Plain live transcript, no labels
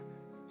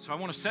So I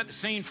want to set the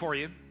scene for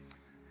you.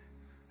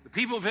 The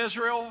people of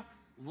Israel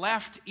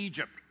left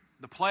Egypt.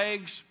 The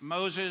plagues,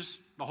 Moses,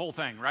 the whole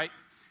thing, right?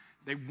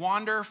 They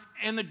wander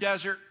in the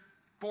desert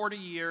 40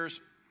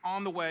 years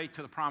on the way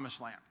to the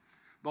promised land.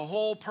 The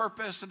whole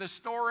purpose of this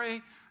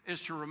story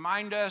is to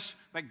remind us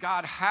that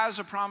God has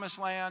a promised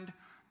land,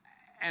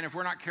 and if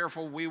we're not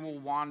careful, we will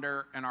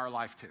wander in our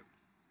life too.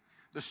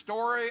 The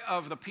story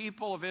of the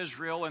people of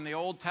Israel in the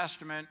Old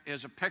Testament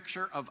is a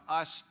picture of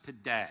us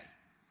today.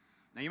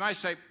 Now you might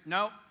say,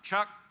 no,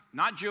 Chuck,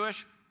 not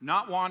Jewish,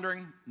 not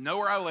wandering, know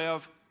where I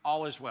live,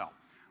 all is well.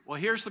 Well,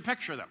 here's the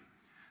picture though.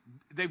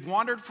 They've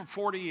wandered for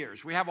 40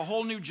 years. We have a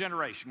whole new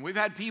generation. We've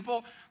had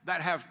people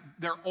that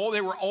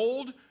they were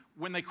old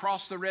when they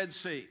crossed the Red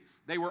Sea.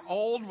 They were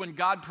old when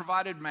God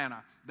provided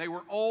manna. They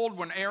were old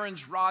when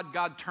Aaron's rod,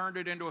 God turned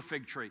it into a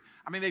fig tree.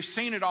 I mean, they've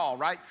seen it all,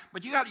 right?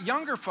 But you got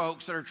younger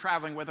folks that are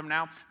traveling with them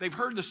now. They've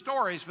heard the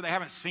stories, but they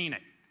haven't seen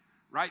it,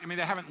 right? I mean,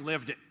 they haven't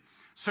lived it.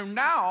 So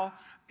now,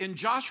 in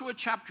Joshua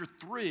chapter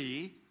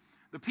 3,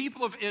 the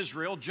people of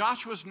Israel,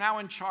 Joshua's now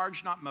in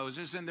charge, not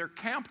Moses, and they're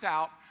camped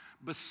out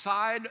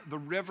beside the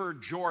river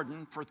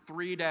Jordan for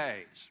 3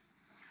 days.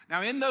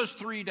 Now, in those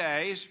 3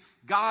 days,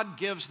 God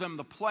gives them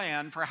the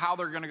plan for how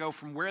they're going to go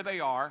from where they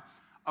are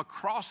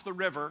across the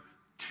river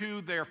to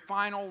their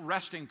final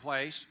resting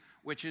place,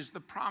 which is the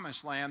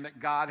promised land that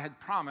God had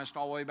promised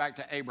all the way back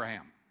to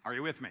Abraham. Are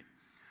you with me?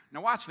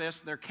 Now, watch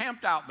this. They're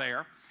camped out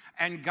there,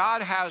 and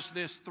God has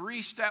this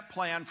 3-step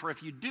plan for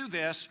if you do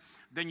this,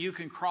 then you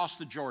can cross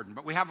the Jordan.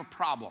 But we have a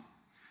problem.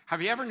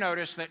 Have you ever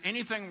noticed that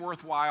anything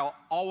worthwhile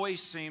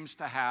always seems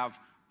to have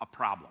a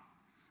problem?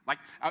 Like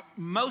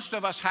most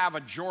of us have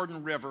a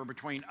Jordan River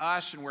between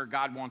us and where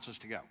God wants us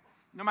to go,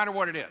 no matter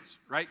what it is,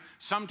 right?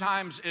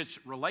 Sometimes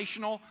it's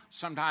relational,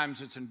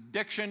 sometimes it's an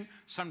addiction,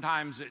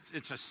 sometimes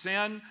it's a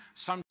sin,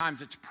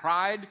 sometimes it's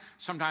pride,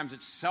 sometimes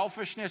it's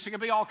selfishness. It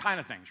can be all kinds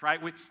of things, right?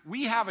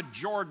 We have a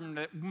Jordan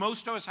that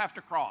most of us have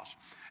to cross.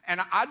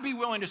 And I'd be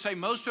willing to say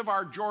most of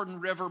our Jordan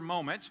River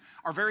moments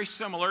are very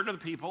similar to the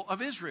people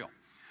of Israel,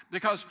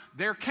 because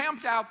they're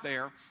camped out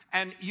there,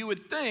 and you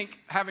would think,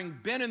 having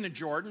been in the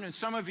Jordan, and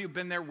some of you have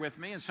been there with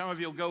me, and some of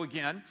you will go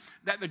again,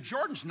 that the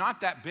Jordan's not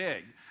that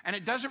big, and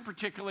it doesn't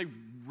particularly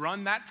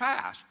run that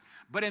fast.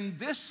 But in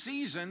this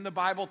season, the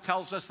Bible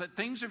tells us that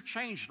things have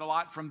changed a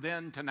lot from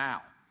then to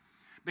now.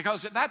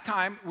 Because at that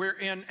time, we're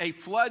in a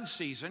flood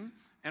season,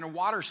 and a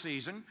water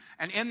season,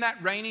 and in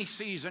that rainy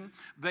season,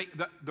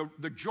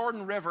 the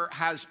Jordan River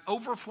has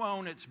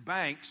overflown its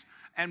banks,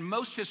 and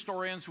most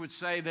historians would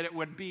say that it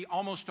would be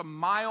almost a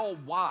mile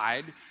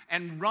wide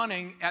and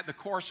running at the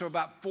course of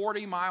about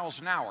 40 miles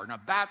an hour. Now,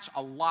 that's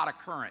a lot of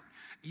current.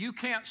 You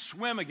can't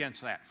swim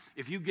against that.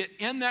 If you get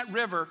in that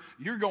river,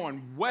 you're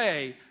going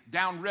way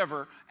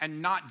downriver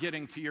and not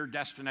getting to your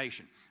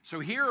destination. So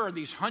here are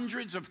these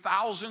hundreds of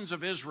thousands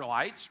of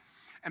Israelites,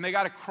 and they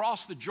got to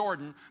cross the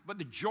Jordan, but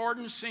the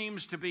Jordan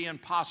seems to be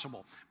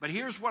impossible. But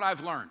here's what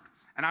I've learned.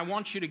 And I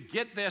want you to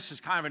get this as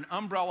kind of an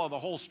umbrella of the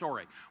whole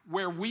story.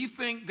 Where we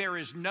think there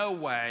is no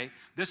way,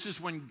 this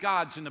is when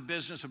God's in the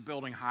business of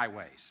building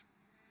highways.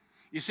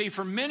 You see,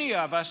 for many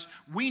of us,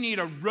 we need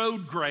a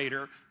road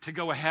grader to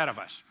go ahead of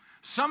us.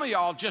 Some of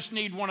y'all just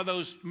need one of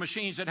those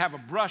machines that have a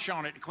brush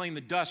on it to clean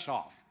the dust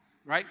off,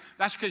 right?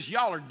 That's because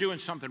y'all are doing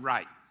something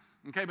right,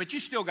 okay? But you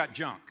still got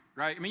junk,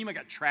 right? I mean, you might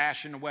got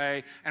trash in the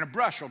way, and a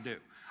brush will do.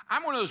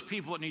 I'm one of those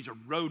people that needs a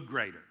road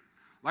grader.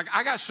 Like,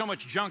 I got so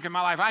much junk in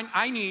my life,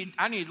 I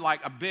need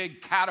like a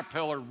big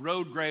Caterpillar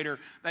road grader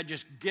that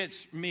just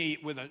gets me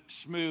with a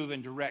smooth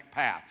and direct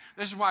path.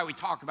 This is why we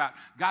talk about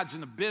God's in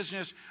the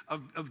business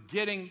of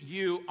getting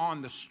you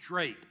on the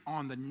straight,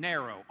 on the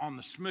narrow, on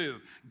the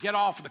smooth. Get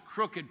off the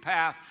crooked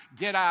path,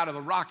 get out of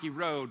the rocky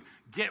road,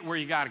 get where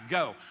you got to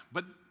go.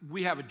 But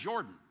we have a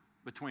Jordan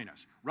between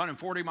us, running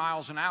 40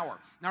 miles an hour.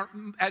 Now,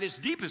 at its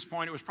deepest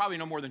point, it was probably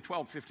no more than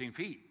 12, 15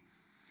 feet.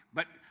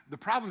 But the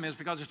problem is,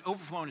 because it's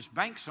overflowing its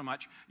bank so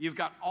much, you've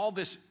got all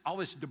this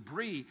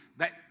debris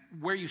that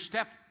where you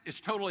step is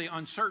totally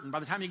uncertain.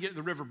 By the time you get to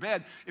the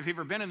riverbed, if you've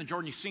ever been in the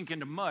Jordan, you sink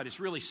into mud. It's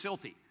really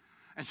silty.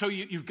 And so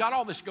you've got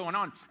all this going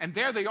on. And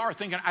there they are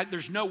thinking,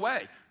 there's no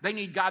way. They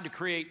need God to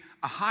create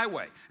a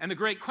highway. And the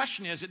great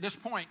question is, at this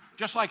point,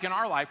 just like in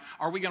our life,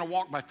 are we going to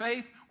walk by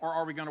faith or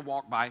are we going to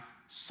walk by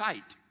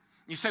sight?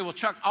 You say, well,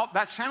 Chuck,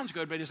 that sounds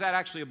good, but is that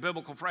actually a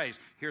biblical phrase?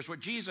 Here's what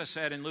Jesus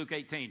said in Luke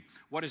 18.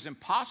 What is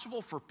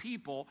impossible for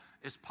people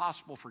is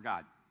possible for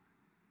God.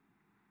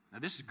 Now,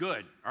 this is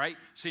good, all right?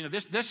 See, now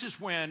this is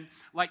when,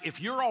 like,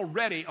 if you're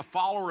already a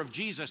follower of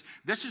Jesus,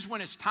 this is when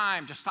it's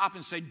time to stop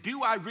and say,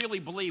 do I really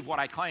believe what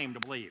I claim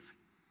to believe?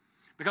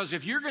 Because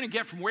if you're going to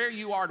get from where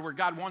you are to where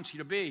God wants you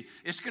to be,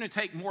 it's going to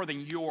take more than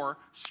your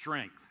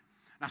strength.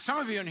 Now, some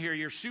of you in here,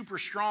 you're super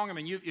strong. I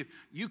mean,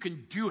 you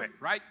can do it,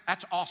 right?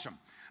 That's awesome.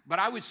 But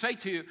I would say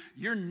to you,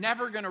 you're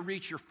never going to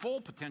reach your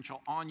full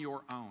potential on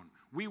your own.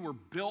 We were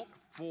built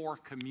for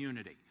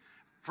community.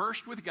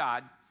 First with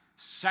God,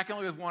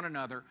 secondly with one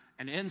another,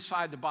 and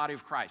inside the body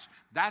of Christ.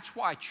 That's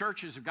why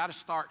churches have got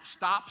to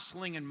stop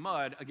slinging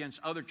mud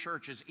against other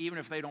churches, even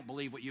if they don't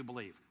believe what you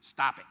believe.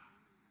 Stop it.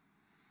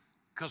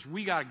 because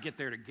we got to get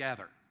there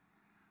together,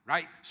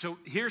 right? So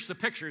here's the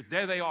picture.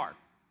 There they are.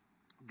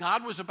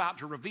 God was about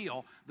to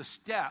reveal the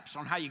steps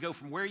on how you go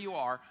from where you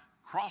are,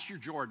 cross your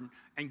Jordan,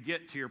 and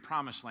get to your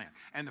promised land.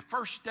 And the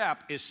first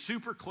step is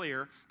super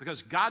clear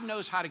because God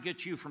knows how to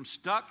get you from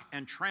stuck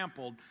and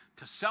trampled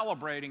to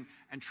celebrating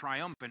and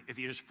triumphant if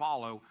you just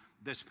follow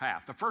this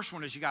path. The first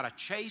one is you got to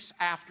chase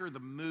after the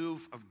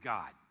move of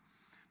God.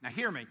 Now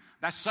hear me,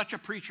 that's such a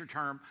preacher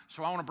term,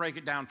 so I want to break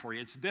it down for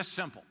you. It's this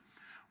simple.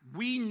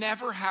 We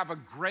never have a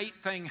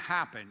great thing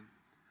happen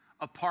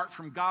apart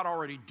from God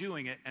already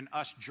doing it and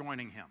us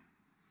joining him.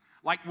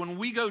 Like when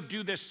we go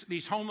do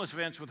these homeless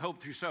events with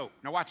Hope Through Soap.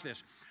 Now watch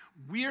this.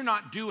 We're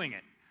not doing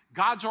it.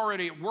 God's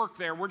already at work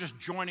there. We're just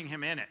joining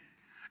him in it.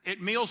 At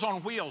Meals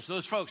on Wheels,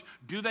 those folks,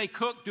 do they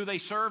cook? Do they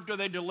serve? Do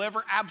they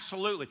deliver?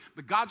 Absolutely.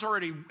 But God's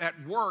already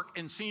at work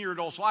in Senior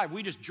Adults Live.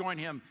 We just join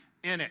him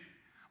in it.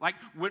 Like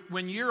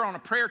when you're on a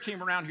prayer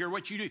team around here,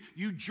 what you do,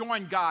 you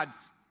join God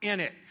in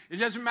it. It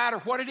doesn't matter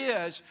what it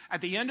is.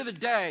 At the end of the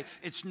day,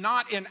 it's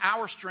not in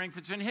our strength,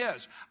 it's in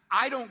his.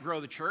 I don't grow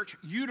the church.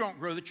 You don't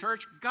grow the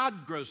church.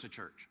 God grows the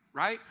church,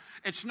 right?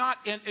 It's not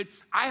in it.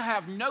 I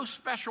have no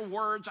special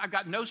words. I've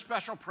got no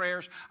special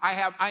prayers.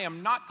 I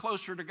am not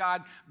closer to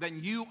God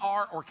than you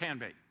are or can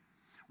be.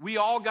 We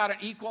all got an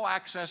equal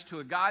access to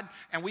a God,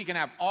 and we can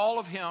have all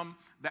of him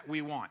that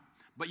we want.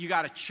 But you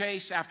got to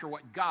chase after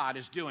what God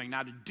is doing.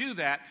 Now, to do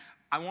that,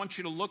 I want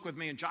you to look with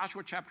me in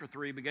Joshua chapter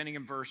 3, beginning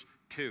in verse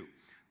 2.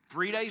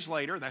 3 days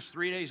later, that's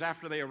 3 days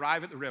after they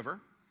arrive at the river,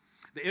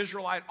 the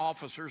Israelite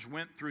officers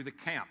went through the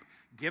camp,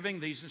 giving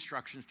these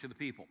instructions to the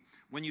people.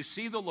 When you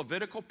see the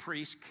Levitical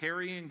priests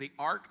carrying the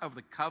Ark of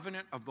the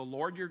Covenant of the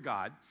Lord your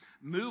God,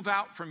 move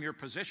out from your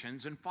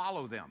positions and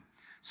follow them.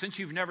 Since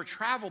you've never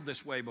traveled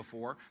this way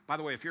before, by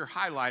the way, if you're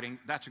highlighting,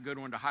 that's a good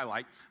one to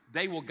highlight,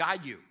 they will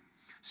guide you.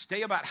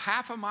 Stay about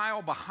half a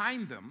mile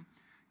behind them,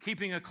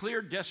 keeping a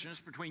clear distance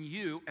between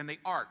you and the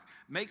ark.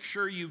 Make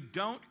sure you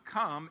don't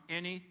come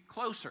any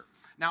closer.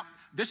 Now,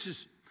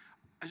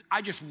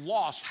 I just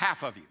lost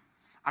half of you.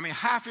 I mean,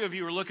 half of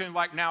you are looking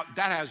like, now,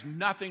 that has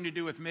nothing to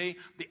do with me.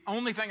 The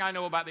only thing I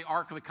know about the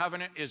Ark of the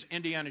Covenant is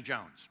Indiana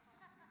Jones,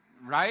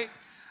 right?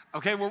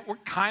 Okay, we're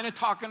kind of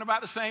talking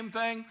about the same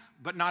thing,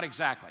 but not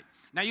exactly.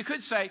 Now, you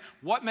could say,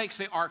 what makes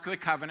the Ark of the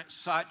Covenant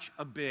such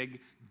a big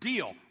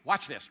deal?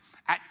 Watch this.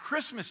 At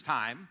Christmas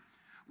time,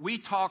 we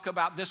talk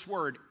about this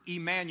word,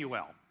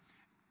 Emmanuel.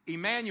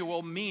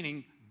 Emmanuel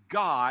meaning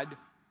God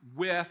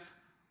with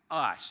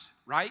us,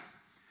 right?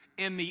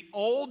 In the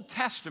Old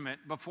Testament,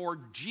 before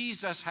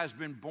Jesus has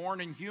been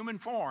born in human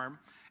form,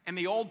 in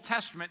the Old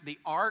Testament, the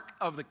Ark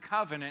of the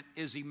Covenant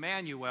is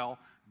Emmanuel,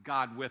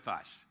 God with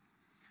us.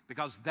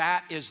 Because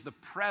that is the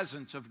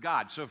presence of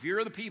God. So if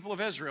you're the people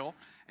of Israel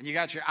and you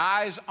got your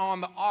eyes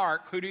on the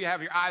ark, who do you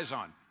have your eyes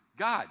on?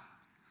 God,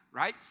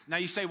 right? Now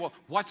you say, well,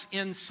 what's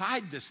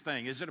inside this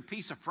thing? Is it a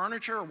piece of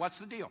furniture or what's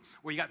the deal?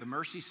 Well, you got the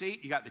mercy seat,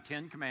 you got the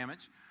 10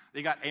 Commandments,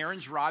 you got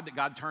Aaron's rod that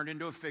God turned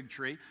into a fig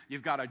tree,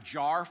 you've got a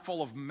jar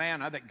full of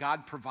manna that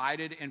God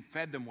provided and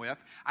fed them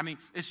with. I mean,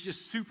 it's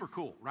just super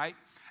cool, right?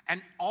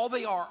 And all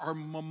they are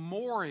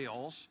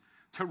memorials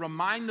to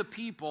remind the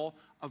people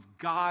of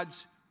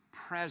God's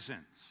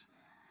presence.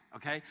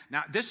 Okay?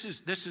 Now, this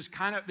is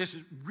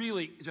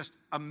really just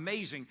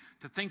amazing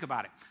to think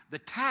about it. The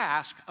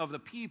task of the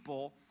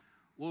people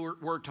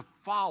were to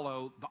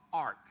follow the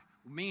ark,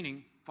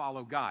 meaning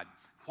follow God.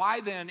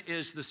 Why then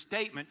is the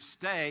statement,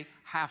 stay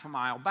half a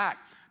mile back?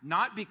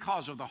 Not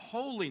because of the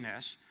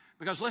holiness,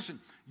 because listen,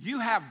 you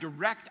have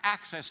direct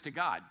access to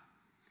God.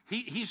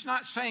 He's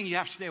not saying you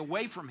have to stay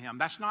away from him.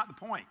 That's not the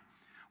point.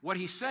 What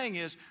he's saying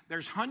is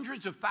there's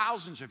hundreds of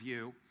thousands of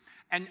you,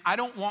 and I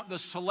don't want the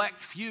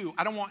select few.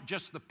 I don't want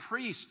just the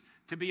priest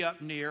to be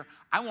up near.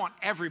 I want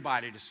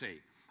everybody to see.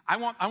 I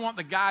want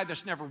the guy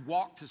that's never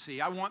walked to see.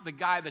 I want the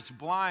guy that's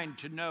blind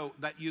to know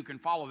that you can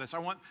follow this. I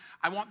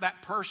want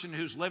that person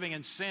who's living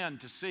in sin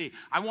to see.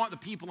 I want the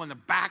people in the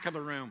back of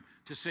the room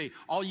to see.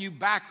 All you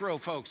back row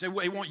folks, they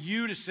want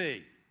you to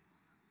see.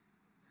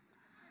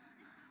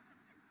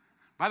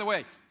 By the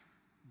way,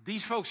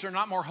 these folks are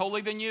not more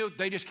holy than you.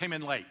 They just came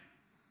in late.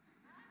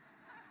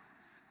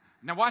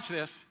 Now watch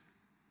this.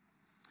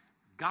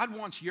 God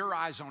wants your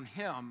eyes on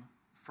him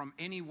from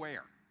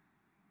anywhere.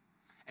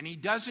 And he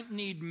doesn't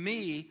need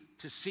me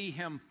to see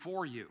him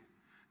for you.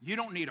 You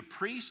don't need a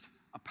priest,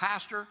 a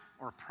pastor,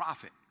 or a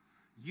prophet.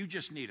 You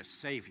just need a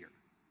Savior.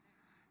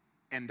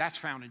 And that's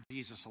found in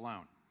Jesus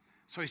alone.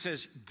 So he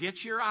says,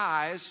 get your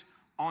eyes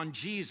on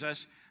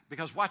Jesus,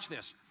 because watch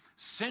this.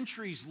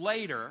 Centuries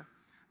later,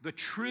 the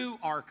true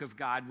ark of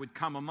God would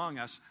come among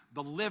us,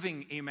 the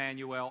living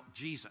Emmanuel,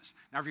 Jesus.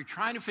 Now, if you're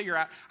trying to figure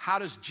out how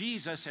does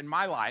Jesus in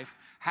my life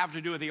have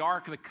to do with the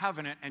Ark of the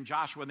Covenant and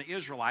Joshua and the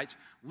Israelites,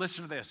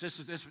 listen to this.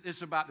 This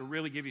is about to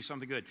really give you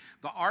something good.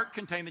 The ark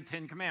contained the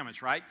 10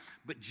 Commandments, right?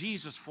 But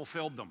Jesus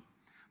fulfilled them.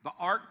 The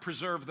ark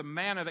preserved the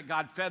manna that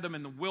God fed them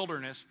in the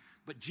wilderness,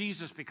 but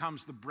Jesus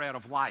becomes the bread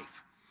of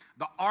life.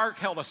 The ark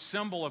held a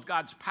symbol of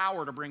God's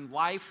power to bring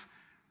life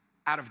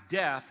out of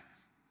death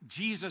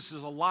Jesus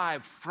is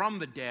alive from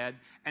the dead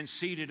and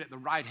seated at the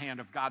right hand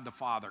of God the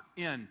Father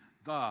in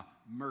the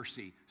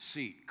mercy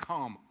seat.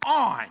 Come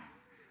on.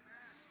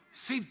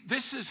 See,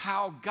 this is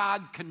how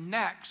God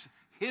connects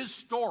his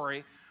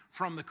story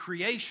from the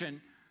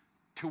creation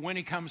to when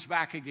he comes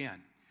back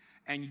again.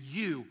 And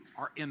you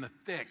are in the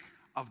thick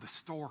of the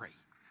story.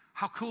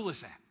 How cool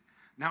is that?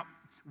 Now,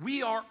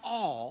 we are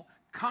all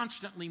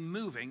constantly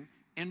moving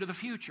into the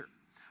future.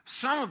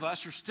 Some of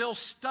us are still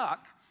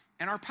stuck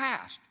in our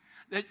past.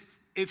 That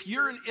if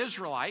you're an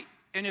Israelite,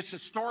 and it's a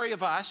story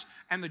of us,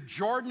 and the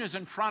Jordan is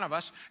in front of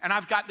us, and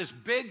I've got this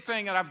big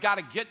thing that I've got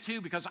to get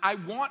to because I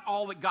want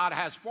all that God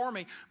has for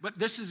me, but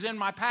this is in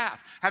my path.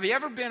 Have you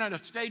ever been at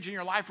a stage in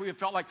your life where you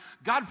felt like,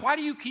 God, why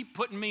do you keep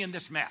putting me in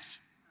this mess?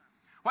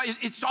 Well,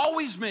 it's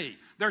always me.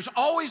 There's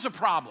always a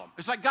problem.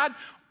 It's like, God,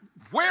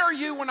 where are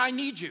you when I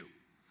need you?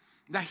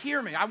 Now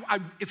hear me.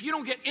 If you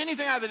don't get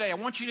anything out of the day, I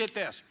want you to get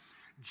this.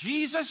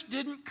 Jesus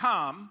didn't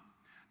come,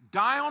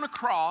 die on a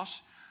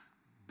cross,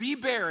 be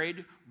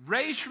buried,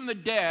 raised from the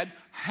dead,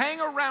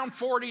 hang around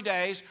 40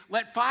 days,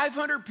 let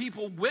 500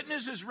 people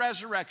witness his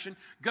resurrection,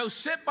 go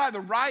sit by the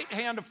right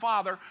hand of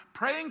Father,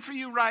 praying for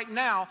you right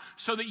now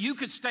so that you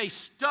could stay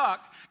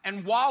stuck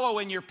and wallow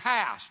in your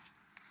past.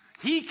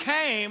 He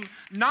came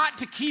not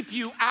to keep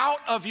you out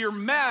of your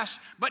mess,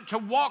 but to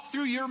walk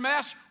through your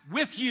mess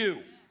with you.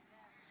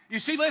 You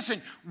see,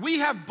 listen, we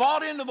have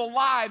bought into the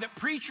lie that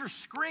preachers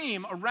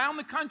scream around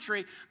the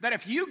country that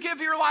if you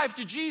give your life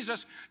to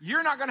Jesus,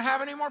 you're not going to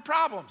have any more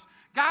problems.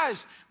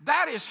 Guys,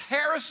 that is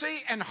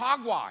heresy and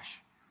hogwash.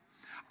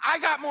 I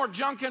got more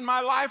junk in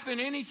my life than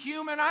any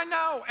human I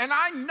know, and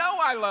I know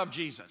I love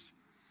Jesus.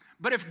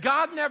 But if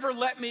God never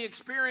let me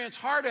experience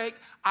heartache,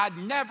 I'd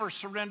never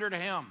surrender to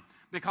him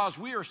because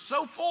we are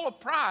so full of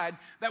pride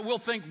that we'll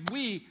think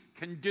we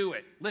can do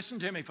it. Listen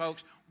to me,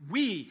 folks.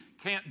 We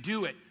can't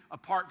do it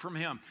apart from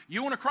him.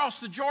 You want to cross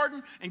the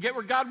Jordan and get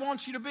where God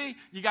wants you to be?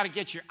 You got to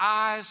get your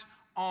eyes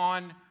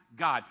on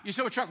God. You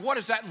say, well, Chuck, what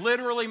does that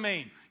literally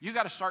mean? You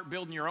got to start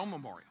building your own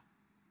memorial.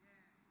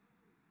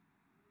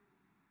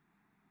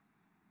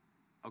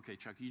 Okay,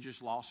 Chuck, you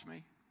just lost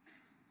me.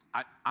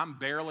 I'm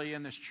barely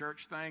in this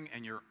church thing,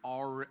 and you're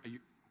already...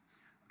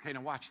 Okay, now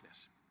watch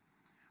this.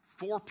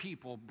 4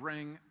 people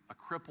bring a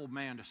crippled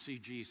man to see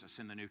Jesus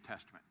in the New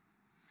Testament.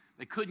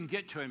 They couldn't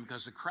get to him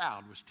because the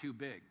crowd was too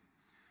big.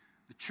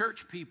 The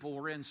church people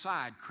were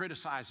inside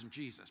criticizing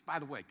Jesus. By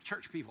the way,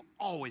 church people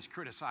always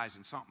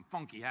criticizing something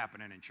funky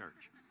happening in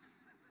church.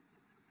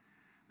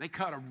 They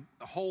cut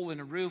a hole in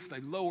the roof.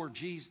 They lower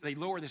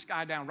this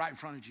guy down right in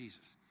front of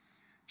Jesus.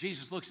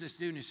 Jesus looks at this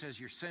dude and he says,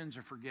 your sins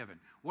are forgiven.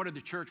 What did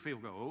the church people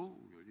go? Oh,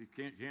 you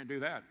can't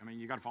do that. I mean,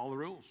 you got to follow the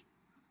rules.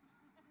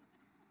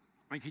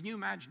 I mean, can you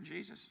imagine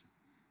Jesus?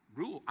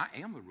 Rule, I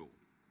am the rule.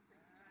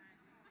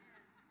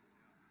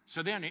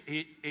 So then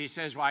he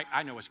says, well,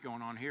 I know what's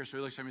going on here. So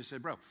he looks at me and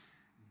said, bro,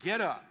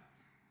 get up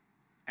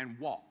and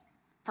walk.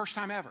 First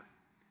time ever.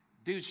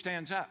 Dude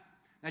stands up.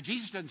 Now,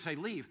 Jesus doesn't say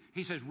leave.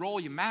 He says roll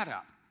your mat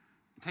up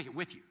and take it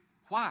with you.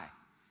 Why?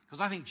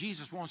 Because I think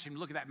Jesus wants him to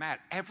look at that mat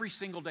every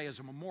single day as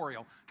a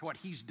memorial to what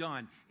he's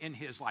done in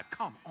his life.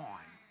 Come on.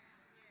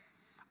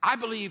 I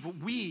believe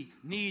we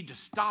need to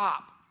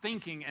stop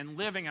thinking and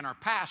living in our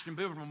past and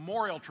build a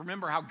memorial to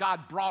remember how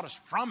God brought us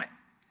from it.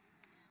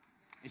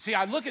 You see,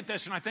 I look at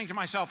this and I think to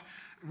myself,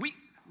 we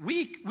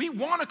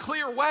want a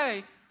clear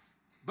way,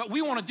 but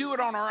we want to do it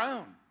on our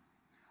own.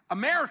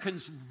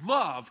 Americans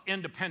love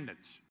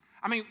independence.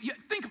 I mean,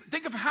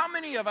 think of how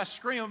many of us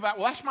scream about,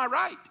 well, that's my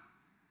right.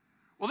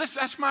 Well,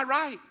 that's my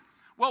right.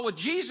 Well, with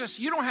Jesus,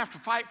 you don't have to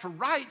fight for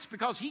rights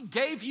because he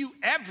gave you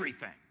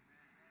everything.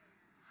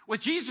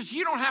 With Jesus,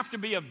 you don't have to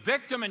be a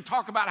victim and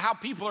talk about how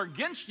people are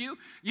against you.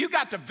 You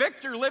got the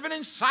victor living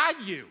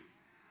inside you.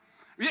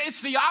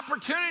 It's the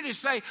opportunity to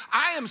say,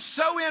 I am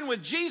so in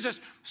with Jesus.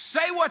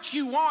 Say what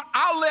you want.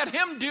 I'll let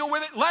him deal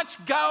with it. Let's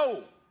go.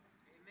 Amen.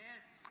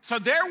 So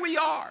there we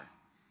are.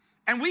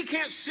 And we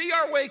can't see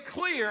our way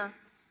clear.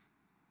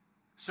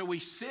 So we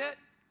sit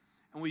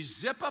and we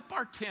zip up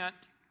our tent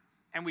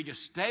and we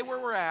just stay where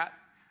we're at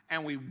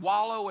and we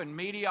wallow in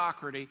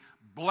mediocrity,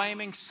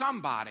 blaming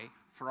somebody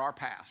for our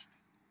past.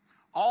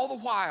 All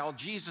the while,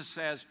 Jesus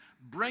says,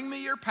 bring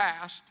me your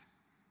past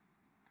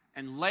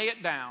and lay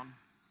it down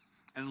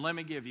and let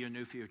me give you a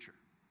new future.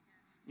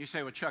 You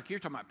say, well, Chuck, you're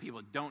talking about people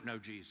that don't know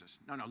Jesus.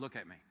 No, look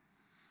at me.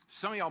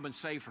 Some of y'all been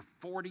saved for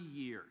 40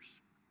 years,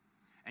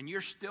 and you're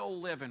still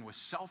living with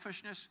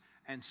selfishness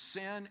and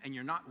sin, and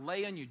you're not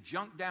laying your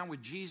junk down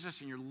with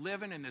Jesus, and you're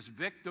living in this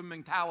victim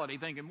mentality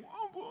thinking,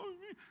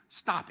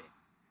 stop it.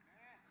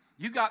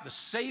 You got the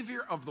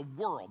Savior of the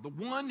world, the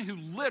one who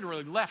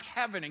literally left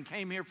heaven and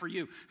came here for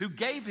you, who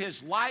gave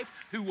his life,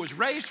 who was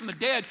raised from the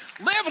dead.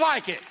 Live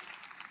like it.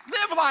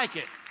 Live like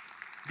it.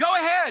 Go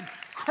ahead,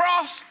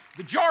 cross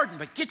the Jordan,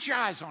 but get your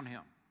eyes on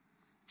him.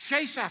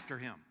 Chase after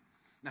him.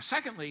 Now,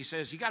 secondly, he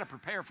says, you got to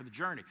prepare for the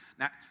journey.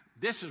 Now,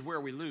 this is where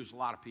we lose a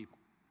lot of people.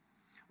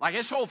 Like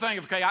this whole thing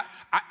of, okay,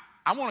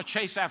 I want to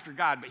chase after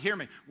God, but hear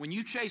me. When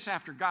you chase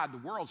after God, the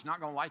world's not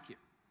going to like you.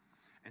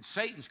 And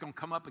Satan's going to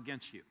come up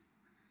against you.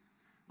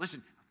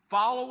 Listen,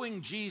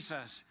 Following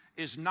Jesus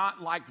is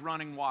not like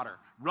running water.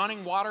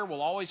 Running water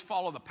will always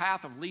follow the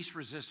path of least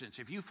resistance.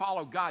 If you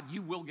follow God,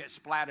 you will get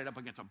splatted up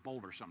against a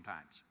boulder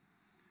sometimes,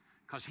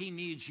 because he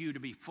needs you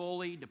to be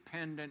fully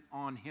dependent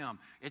on him.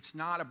 It's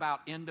not about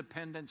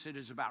independence. It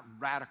is about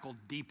radical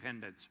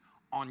dependence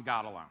on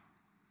God alone.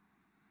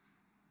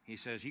 He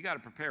says, you got to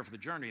prepare for the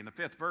journey. In the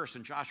 5th verse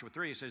in Joshua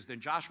 3, it says, then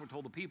Joshua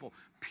told the people,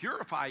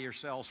 purify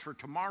yourselves, for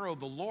tomorrow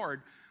the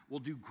Lord will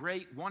do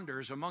great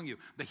wonders among you.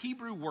 The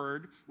Hebrew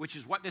word, which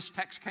is what this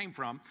text came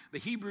from, the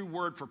Hebrew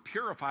word for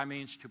purify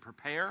means to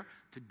prepare,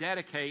 to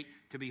dedicate,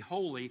 to be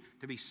holy,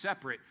 to be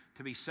separate,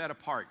 to be set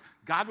apart.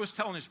 God was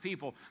telling his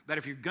people that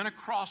if you're going to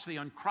cross the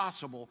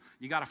uncrossable,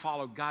 you got to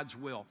follow God's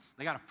will.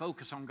 They got to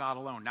focus on God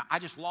alone. Now, I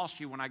just lost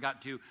you when I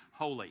got to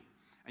holy.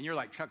 And you're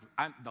like, Chuck,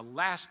 the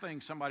last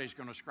thing somebody's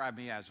going to describe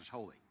me as is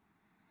holy.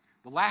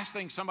 The last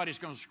thing somebody's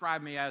going to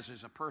describe me as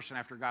is a person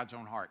after God's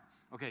own heart.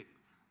 Okay,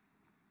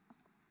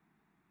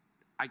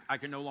 I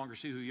can no longer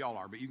see who y'all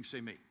are, but you can see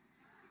me.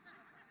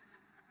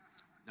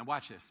 Now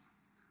watch this.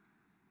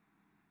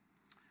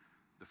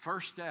 The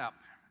first step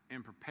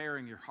in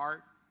preparing your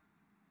heart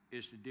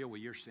is to deal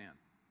with your sin.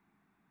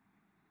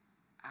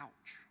 Ouch.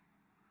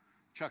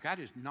 Chuck, that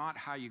is not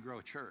how you grow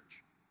a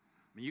church.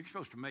 I mean, you're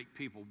supposed to make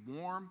people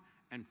warm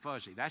and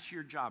fuzzy. That's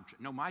your job.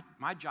 No,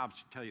 my job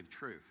is to tell you the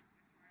truth.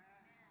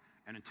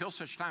 And until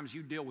such time as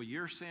you deal with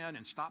your sin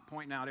and stop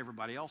pointing out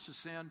everybody else's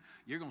sin,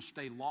 you're going to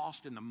stay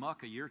lost in the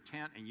muck of your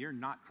tent, and you're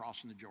not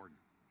crossing the Jordan.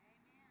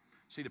 Amen.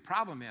 See, the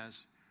problem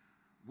is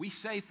we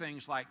say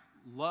things like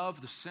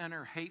love the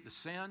sinner, hate the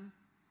sin.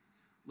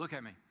 Look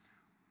at me.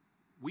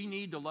 We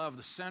need to love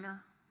the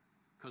sinner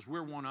because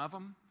we're one of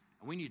them,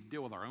 and we need to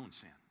deal with our own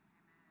sin.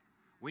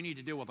 We need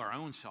to deal with our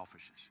own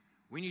selfishness.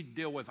 We need to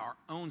deal with our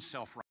own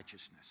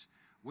self-righteousness.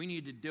 We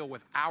need to deal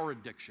with our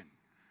addiction.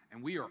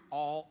 And we are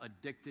all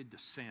addicted to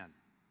sin.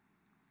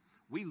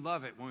 We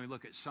love it when we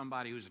look at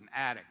somebody who's an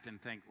addict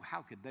and think, well,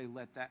 how could they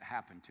let that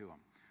happen to them?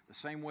 The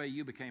same way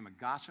you became a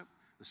gossip,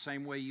 the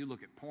same way you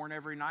look at porn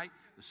every night,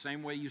 the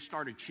same way you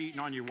started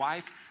cheating on your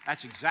wife,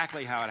 that's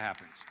exactly how it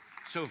happens.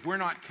 So if we're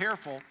not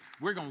careful,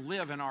 we're going to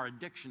live in our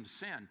addiction to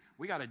sin.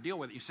 We got to deal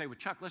with it. You say, well,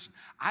 Chuck, listen,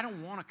 I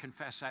don't want to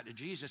confess that to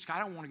Jesus. I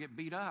don't want to get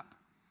beat up.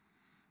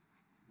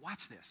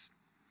 Watch this.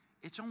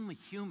 It's only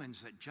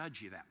humans that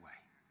judge you that way.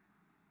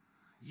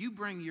 You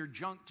bring your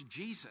junk to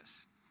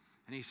Jesus,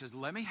 and he says,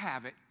 let me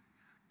have it.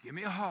 Give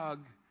me a hug.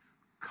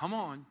 Come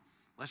on.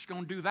 Let's go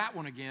and do that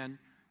one again.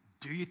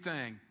 Do your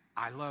thing.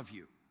 I love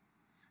you.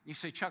 You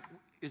say, Chuck,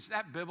 is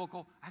that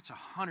biblical? That's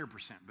 100%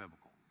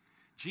 biblical.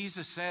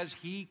 Jesus says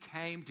he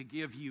came to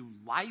give you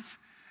life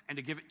and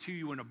to give it to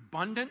you in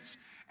abundance.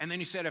 And then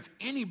he said, if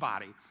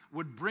anybody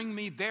would bring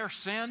me their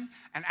sin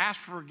and ask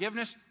for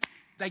forgiveness,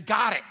 they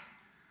got it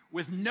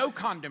with no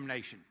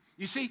condemnation.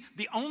 You see,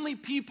 the only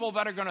people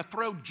that are going to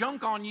throw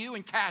junk on you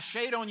and cast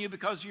shade on you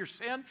because of your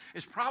sin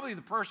is probably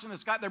the person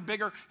that's got their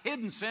bigger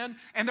hidden sin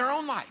in their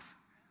own life.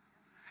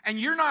 And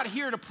you're not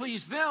here to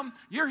please them.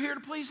 You're here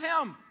to please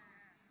him.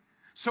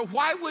 So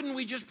why wouldn't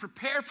we just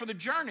prepare for the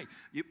journey?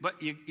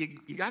 But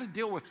you got to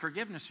deal with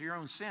forgiveness of your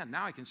own sin.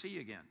 Now I can see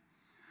you again.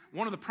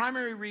 One of the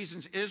primary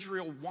reasons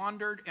Israel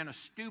wandered in a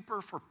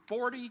stupor for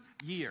 40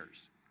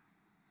 years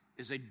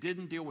is they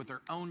didn't deal with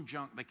their own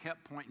junk. They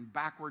kept pointing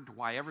backward to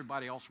why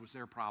everybody else was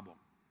their problem.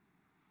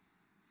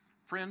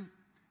 Friend,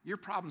 your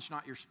problem's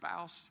not your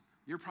spouse.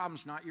 Your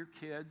problem's not your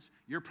kids.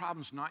 Your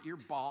problem's not your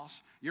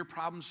boss. Your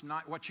problem's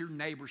not what your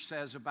neighbor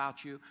says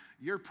about you.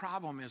 Your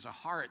problem is a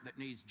heart that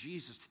needs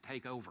Jesus to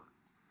take over.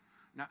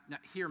 Now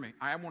hear me.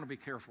 I want to be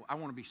careful. I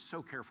want to be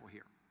so careful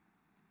here.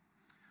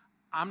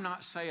 I'm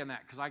not saying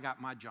that because I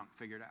got my junk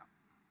figured out.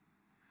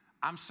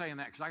 I'm saying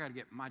that because I got to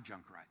get my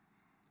junk right.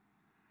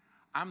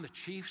 I'm the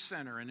chief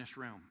sinner in this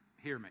room.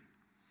 Hear me.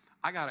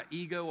 I got an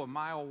ego a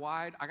mile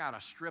wide. I got a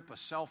strip of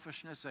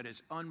selfishness that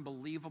is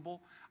unbelievable.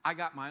 I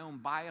got my own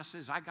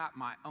biases. I got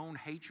my own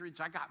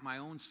hatreds. I got my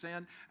own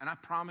sin. And I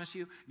promise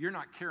you, you're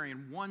not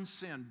carrying one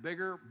sin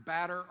bigger,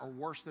 badder, or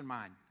worse than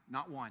mine.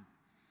 Not one.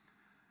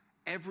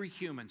 Every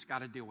human's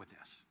got to deal with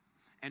this.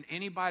 And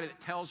anybody that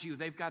tells you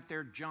they've got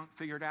their junk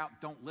figured out,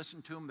 don't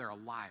listen to them. They're a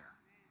liar.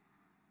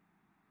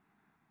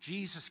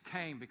 Jesus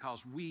came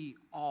because we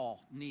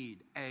all need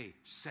a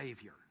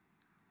Savior.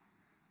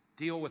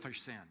 Deal with our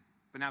sin.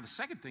 But now the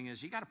second thing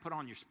is you got to put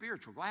on your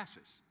spiritual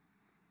glasses.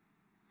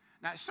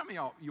 Now some of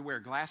y'all, you wear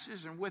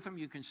glasses, and with them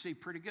you can see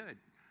pretty good.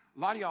 A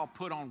lot of y'all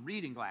put on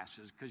reading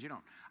glasses because you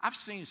don't. I've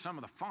seen some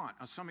of the font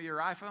on some of your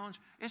iPhones.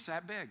 It's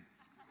that big.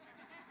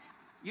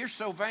 You're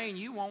so vain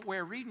you won't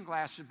wear reading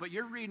glasses, but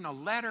you're reading a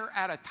letter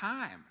at a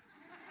time.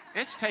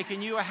 It's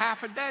taking you a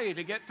half a day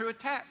to get through a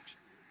text.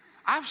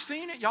 I've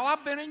seen it, y'all.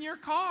 I've been in your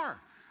car.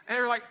 And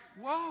they're like,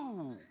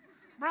 whoa,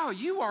 bro,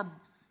 you are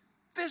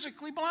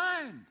physically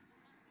blind.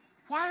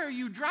 Why are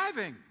you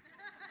driving?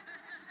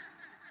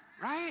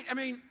 Right? I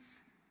mean,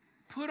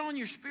 put on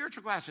your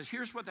spiritual glasses.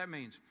 Here's what that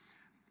means.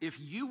 If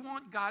you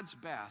want God's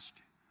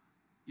best,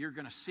 you're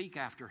going to seek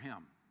after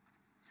him.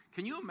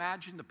 Can you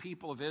imagine the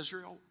people of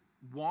Israel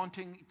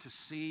wanting to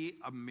see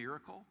a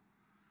miracle?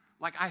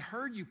 Like, I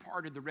heard you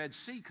parted the Red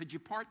Sea. Could you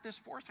part this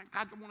for us?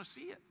 God, I want to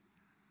see it.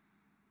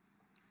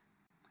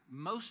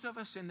 Most of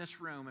us in this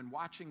room and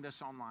watching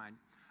this online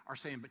are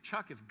saying, but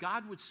Chuck, if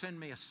God would send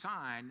me a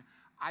sign,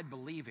 I'd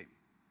believe him.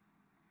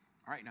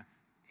 All right, now,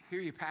 hear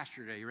you,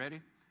 Pastor, today. You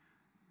ready?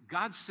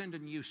 God's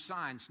sending you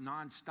signs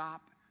nonstop.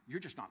 You're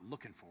just not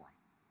looking for them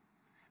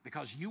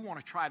because you want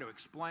to try to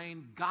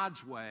explain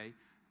God's way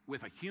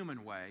with a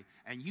human way,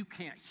 and you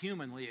can't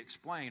humanly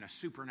explain a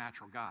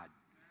supernatural God.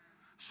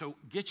 So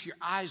get your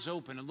eyes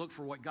open and look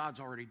for what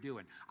God's already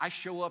doing. I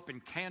show up in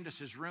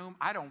Candace's room.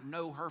 I don't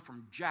know her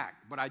from Jack,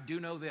 but I do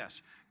know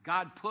this.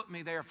 God put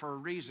me there for a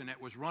reason.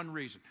 It was one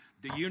reason.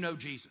 Do you know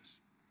Jesus?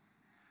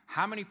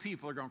 How many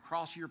people are going to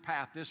cross your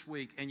path this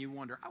week and you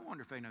wonder, I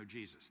wonder if they know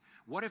Jesus?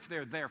 What if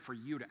they're there for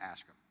you to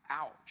ask them?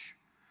 Ouch.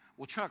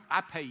 Well, Chuck,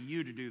 I pay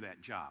you to do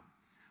that job.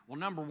 Well,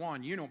 number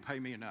one, you don't pay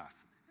me enough.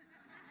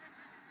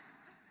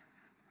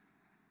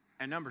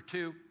 And number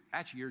two,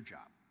 that's your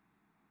job.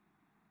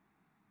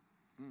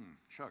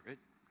 Chuck,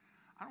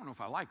 I don't know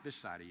if I like this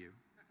side of you.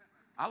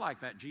 I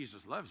like that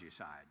Jesus loves you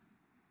side.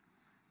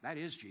 That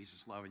is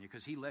Jesus loving you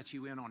because he lets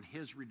you in on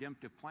his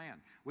redemptive plan.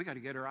 We got to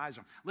get our eyes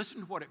on. Listen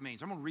to what it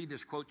means. I'm going to read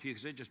this quote to you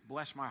because it just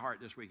blessed my heart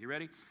this week. You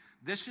ready?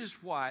 This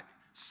is what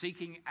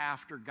seeking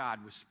after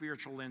God with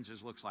spiritual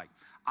lenses looks like.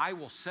 I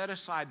will set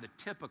aside the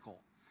typical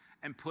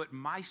and put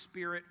my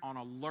spirit on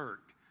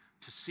alert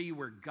to see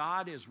where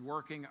God is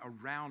working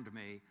around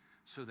me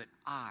so that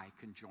I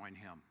can join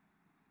him.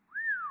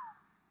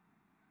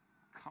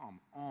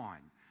 Come on.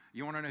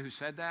 You want to know who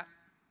said that?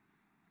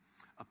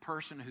 A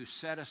person who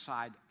set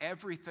aside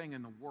everything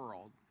in the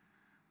world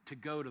to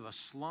go to the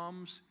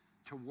slums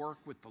to work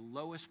with the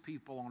lowest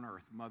people on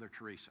earth, Mother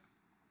Teresa.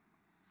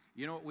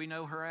 You know what we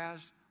know her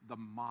as? The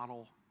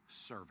model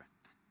servant.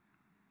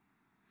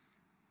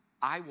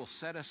 I will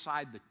set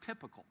aside the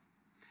typical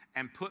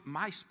and put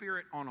my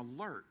spirit on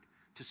alert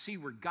to see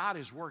where God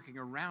is working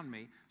around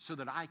me so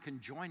that I can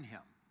join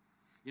him.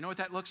 You know what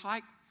that looks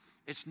like?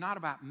 It's not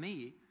about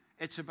me.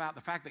 It's about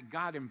the fact that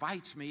God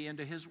invites me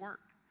into his work.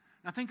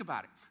 Now think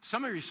about it.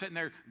 Some of you are sitting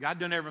there, God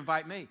doesn't ever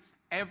invite me.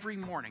 Every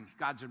morning,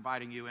 God's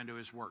inviting you into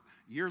his work.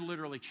 You're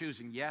literally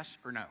choosing yes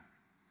or no.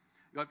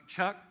 You're like,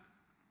 Chuck,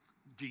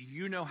 do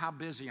you know how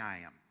busy I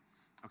am?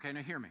 Okay,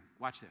 now hear me.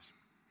 Watch this.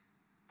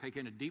 Take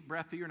in a deep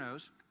breath through your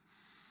nose.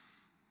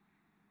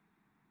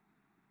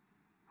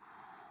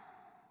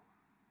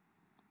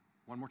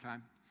 One more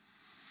time.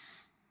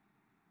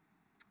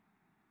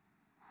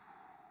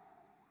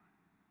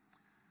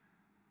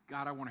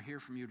 God, I want to hear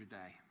from you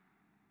today.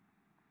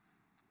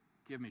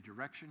 Give me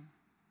direction,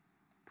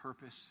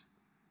 purpose,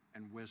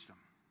 and wisdom.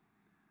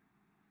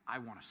 I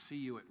want to see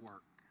you at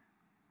work.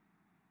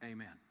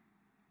 Amen.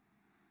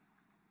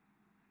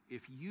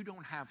 If you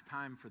don't have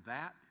time for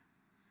that,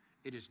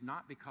 it is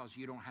not because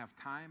you don't have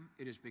time.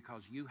 It is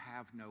because you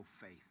have no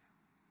faith.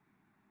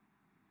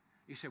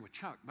 You say, well,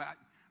 Chuck, but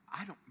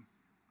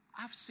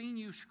I've seen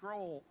you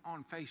scroll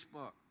on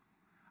Facebook.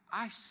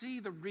 I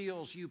see the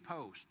reels you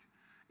post.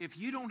 If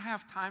you don't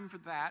have time for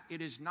that,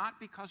 it is not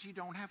because you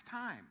don't have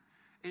time.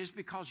 It is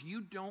because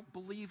you don't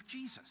believe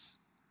Jesus,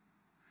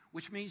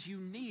 which means you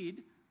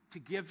need to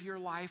give your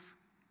life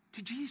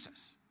to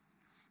Jesus.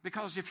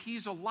 Because if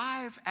he's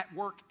alive at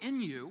work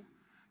in you,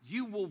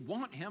 you will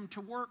want him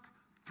to work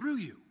through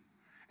you.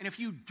 And if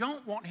you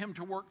don't want him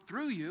to work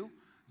through you,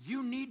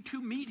 you need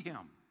to meet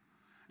him.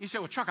 You say,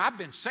 well, Chuck, I've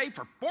been saved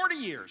for 40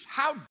 years.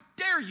 How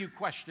dare you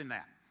question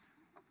that?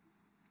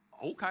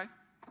 Okay.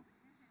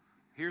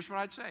 Here's what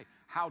I'd say.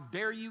 How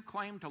dare you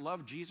claim to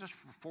love Jesus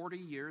for 40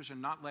 years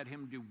and not let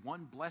him do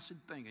one blessed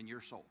thing in your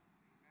soul?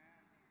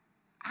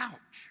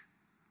 Ouch.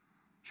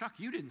 Chuck,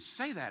 you didn't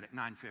say that at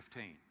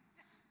 9:15.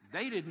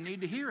 They didn't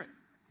need to hear it.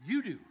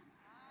 You do.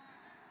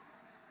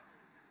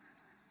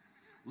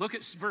 Look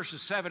at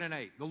verses 7 and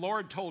 8. The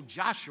Lord told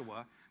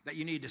Joshua that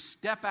you need to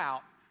step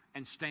out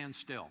and stand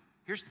still.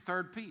 Here's the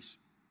third piece.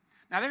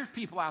 Now, there's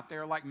people out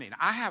there like me.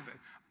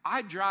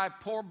 I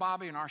drive poor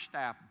Bobby and our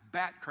staff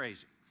bat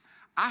crazy.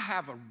 I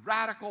have a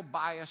radical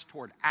bias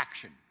toward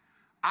action.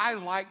 I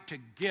like to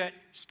get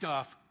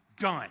stuff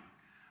done.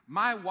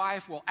 My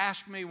wife will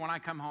ask me when I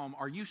come home,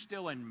 are you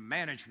still in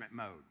management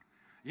mode?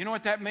 You know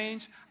what that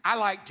means? I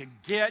like to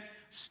get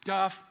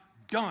stuff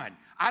done.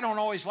 I don't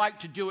always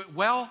like to do it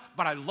well,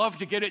 but I love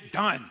to get it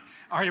done.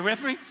 Are you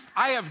with me?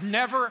 I have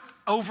never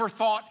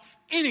overthought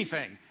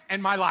anything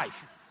in my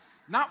life.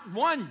 Not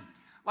one.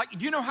 Like,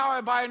 do you know how I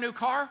buy a new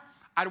car?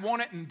 I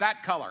want it in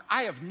that color.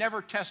 I have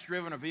never test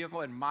driven a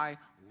vehicle in my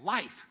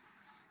life.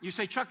 You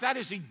say, Chuck, that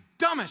is the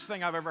dumbest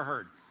thing I've ever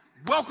heard.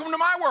 Welcome to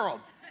my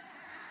world.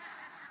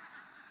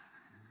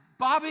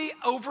 Bobby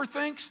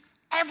overthinks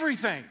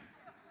everything.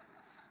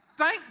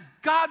 Thank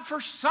God for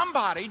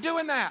somebody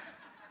doing that.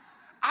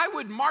 I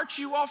would march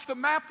you off the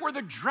map where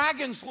the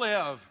dragons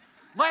live.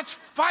 Let's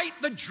fight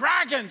the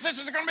dragons.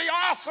 This is going to be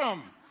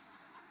awesome.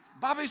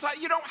 Bobby's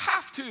like, you don't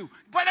have to,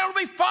 but it'll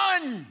be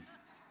fun.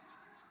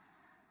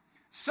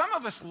 Some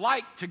of us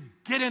like to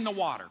get in the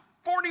water.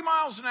 40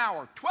 miles an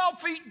hour,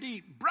 12 feet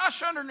deep,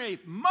 brush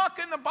underneath, muck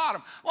in the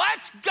bottom.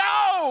 Let's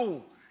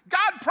go.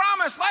 God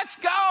promised, let's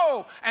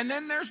go. And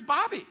then there's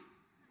Bobby.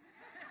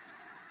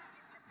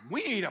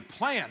 We need a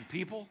plan,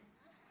 people.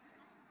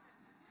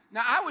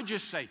 Now, I would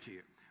just say to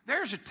you,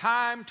 there's a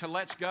time to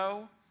let's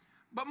go,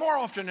 but more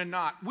often than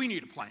not, we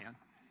need a plan,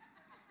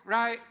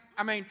 right?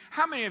 I mean,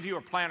 how many of you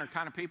are planner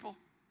kind of people?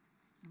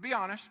 Be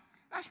honest.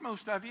 That's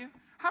most of you.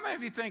 How many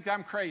of you think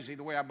I'm crazy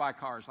the way I buy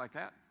cars like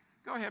that?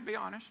 Go ahead, be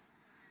honest.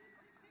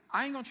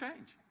 I ain't going to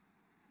change.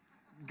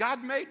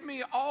 God made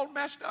me all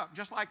messed up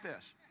just like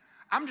this.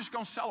 I'm just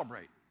going to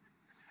celebrate.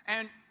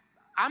 And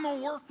I'm going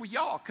to work with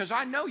y'all because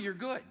I know you're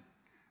good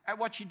at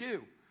what you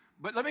do.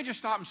 But let me just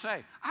stop and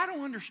say, I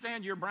don't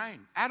understand your brain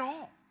at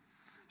all.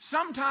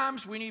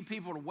 Sometimes we need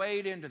people to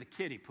wade into the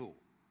kiddie pool.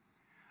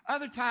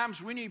 Other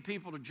times we need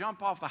people to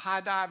jump off the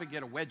high dive and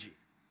get a wedgie.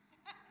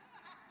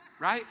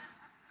 Right?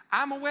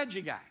 I'm a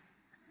wedgie guy.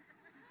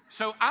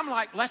 So I'm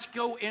like, let's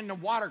go in the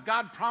water.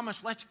 God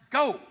promised, let's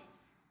go.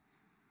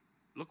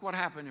 Look what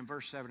happened in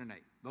verse 7 and 8.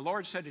 The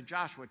Lord said to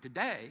Joshua,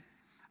 today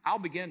I'll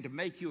begin to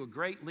make you a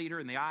great leader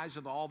in the eyes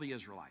of all the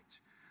Israelites.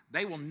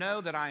 They will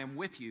know that I am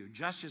with you,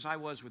 just as I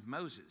was with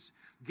Moses.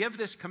 Give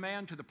this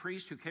command to the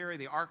priests who carry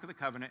the Ark of the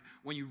Covenant.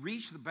 When you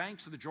reach the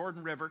banks of the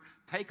Jordan River,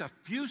 take a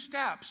few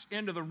steps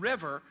into the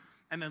river,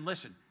 and then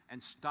listen,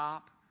 and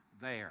stop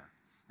there.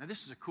 Now,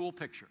 this is a cool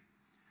picture.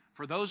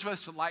 For those of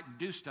us that like to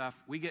do stuff,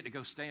 we get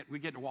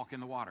to walk in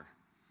the water.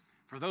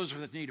 For those of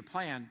us that need a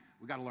plan,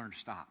 we got to learn to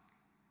stop.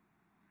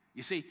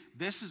 You see,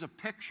 this is a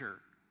picture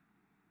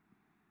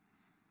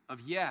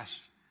of,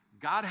 yes,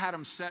 God had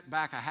them set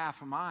back a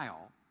half a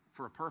mile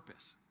for a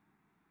purpose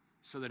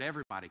so that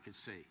everybody could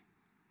see.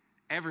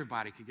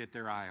 Everybody could get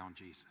their eye on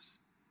Jesus.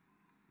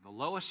 The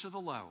lowest of the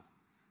low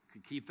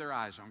could keep their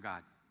eyes on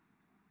God.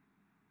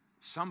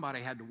 Somebody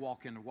had to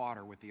walk in the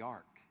water with the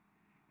ark.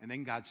 And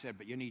then God said,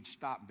 but you need to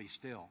stop and be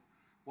still.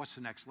 What's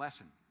the next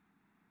lesson?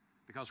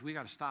 Because we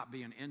got to stop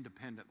being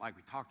independent like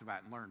we talked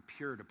about and learn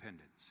pure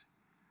dependence.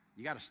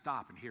 You got to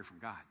stop and hear from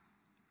God.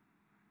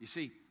 You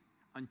see,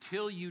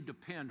 until you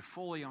depend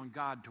fully on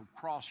God to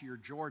cross your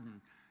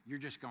Jordan, you're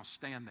just going to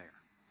stand there.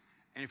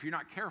 And if you're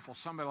not careful,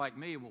 somebody like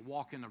me will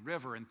walk in the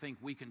river and think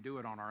we can do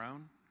it on our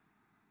own,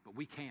 but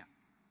we can't.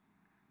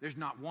 There's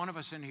not one of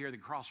us in here that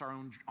can cross our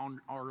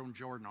own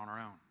Jordan on our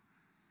own.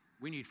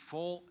 We need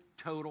full,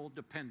 total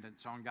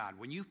dependence on God.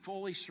 When you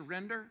fully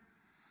surrender,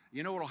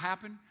 you know what will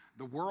happen?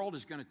 The world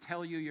is going to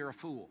tell you you're a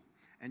fool.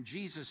 And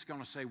Jesus is going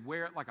to say,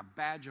 wear it like a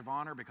badge of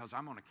honor because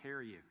I'm going to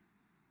carry you.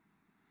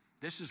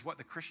 This is what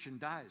the Christian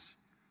does.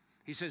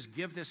 He says,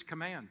 give this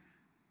command.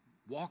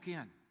 Walk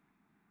in.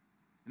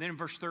 And then in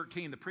verse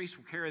 13, the priests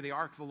will carry the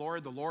ark of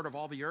the Lord of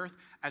all the earth.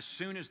 As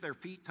soon as their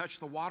feet touch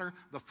the water,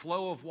 the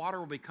flow of water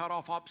will be cut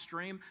off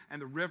upstream,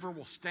 and the river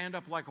will stand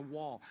up like a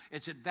wall.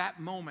 It's at that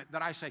moment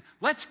that I say,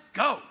 let's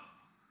go.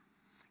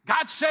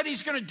 God said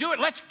he's going to do it.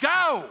 Let's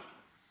go.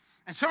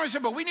 And somebody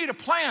said, but we need a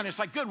plan. It's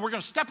like, good, we're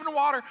going to step in the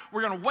water.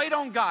 We're going to wait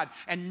on God.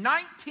 And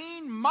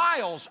 19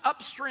 miles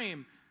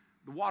upstream,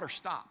 the water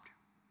stopped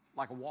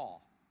like a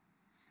wall.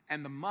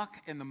 And the muck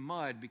and the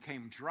mud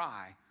became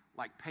dry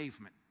like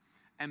pavement.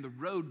 And the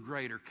road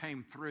grader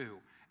came through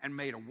and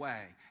made a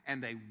way.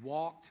 And they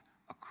walked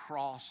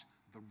across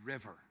the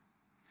river.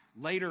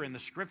 Later in the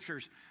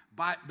scriptures,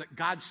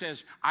 God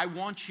says, I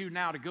want you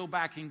now to go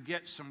back and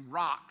get some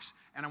rocks.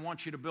 And I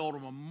want you to build a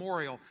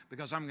memorial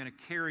because I'm going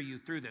to carry you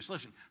through this.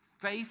 Listen,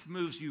 faith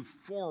moves you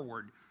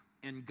forward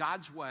in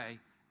God's way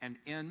and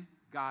in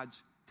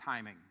God's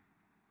timing.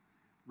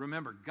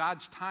 Remember,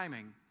 God's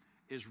timing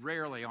is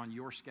rarely on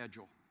your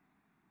schedule.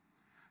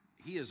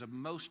 He is a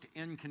most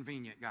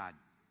inconvenient God.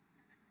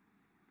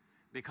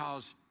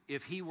 Because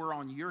if he were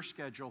on your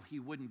schedule, he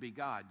wouldn't be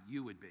God,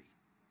 you would be.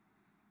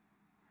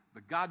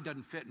 But God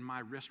doesn't fit in my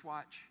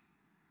wristwatch.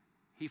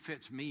 He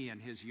fits me in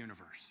his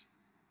universe.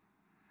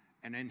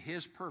 And in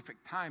his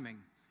perfect timing,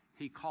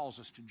 he calls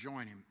us to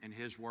join him in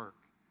his work.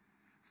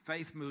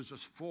 Faith moves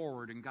us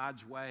forward in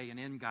God's way and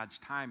in God's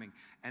timing.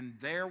 And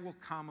there will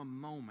come a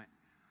moment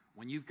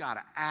when you've got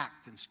to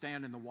act and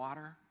stand in the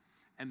water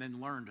and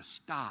then learn to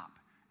stop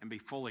and be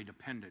fully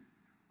dependent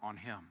on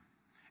him.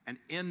 And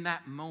in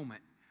that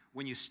moment,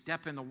 when you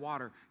step in the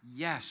water,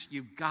 yes,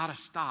 you've got to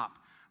stop.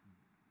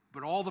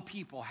 But all the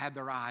people had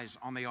their eyes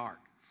on the ark,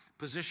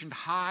 positioned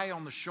high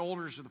on the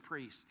shoulders of the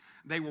priests.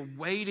 They were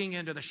wading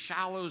into the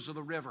shallows of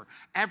the river.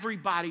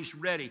 Everybody's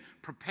ready,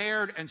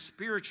 prepared and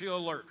spiritually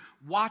alert,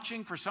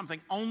 watching for something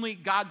only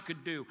God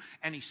could do.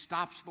 And he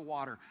stops the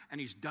water,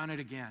 and he's done it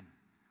again.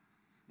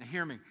 Now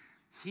hear me.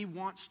 He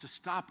wants to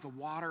stop the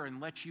water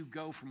and let you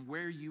go from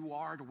where you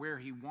are to where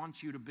he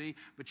wants you to be.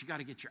 But you got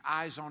to get your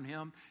eyes on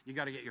him. You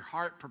got to get your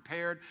heart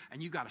prepared.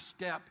 And you got to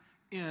step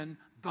in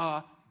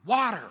the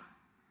water.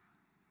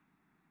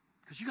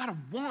 Because you got to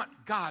want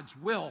God's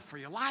will for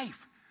your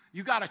life.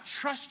 You got to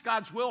trust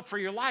God's will for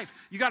your life.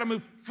 You got to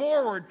move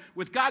forward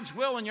with God's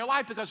will in your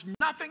life because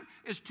nothing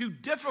is too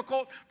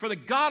difficult for the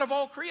God of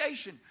all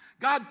creation.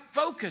 God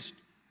focused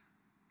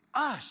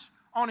us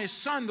on his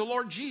son, the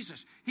Lord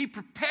Jesus. He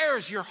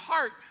prepares your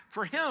heart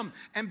for him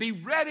and be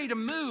ready to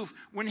move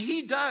when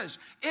he does.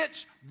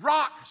 It's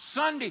Rock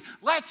Sunday.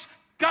 Let's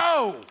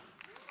go.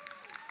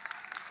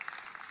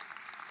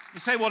 You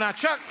say, well, now,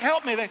 Chuck,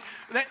 help me.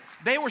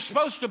 They were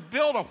supposed to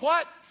build a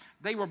what?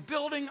 They were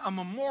building a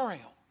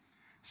memorial.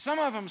 Some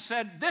of them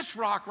said, this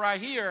rock right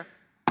here,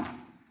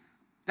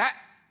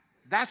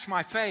 that's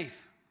my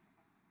faith.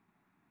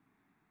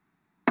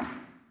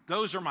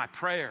 Those are my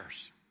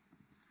prayers.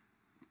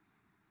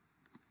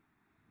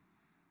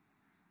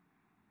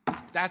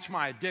 That's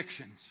my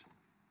addictions.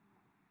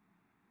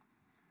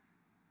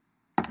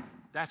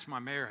 That's my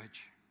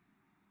marriage.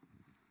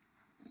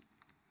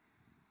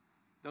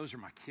 Those are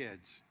my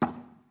kids.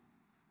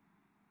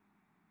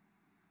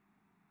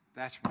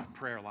 That's my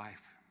prayer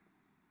life.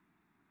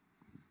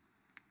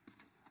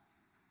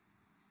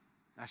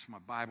 That's my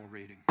Bible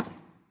reading.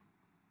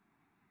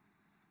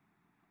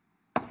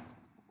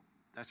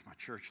 That's my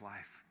church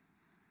life.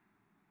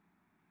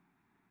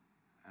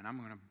 And I'm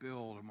going to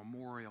build a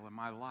memorial in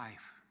my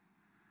life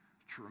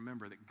to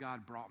remember that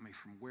God brought me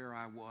from where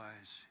I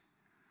was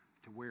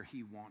to where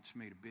He wants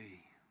me to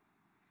be.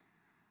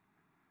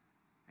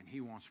 And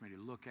He wants me to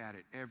look at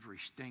it every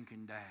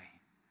stinking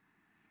day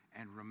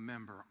and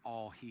remember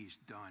all He's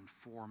done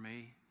for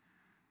me,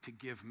 to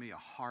give me a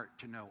heart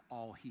to know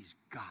all He's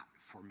got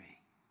for me.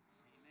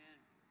 Amen.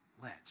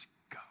 Let's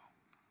go.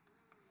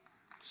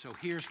 So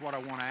here's what I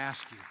want to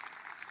ask you.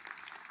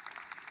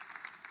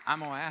 I'm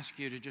going to ask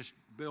you to just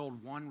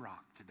build one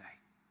rock today.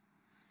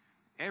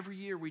 Every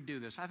year we do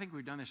this. I think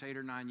we've done this 8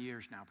 or 9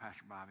 years now,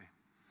 Pastor Bobby.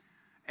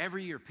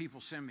 Every year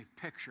people send me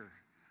a picture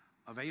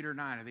of 8 or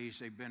 9 of these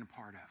they've been a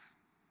part of.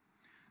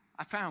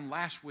 I found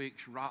last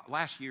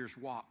year's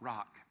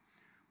rock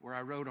where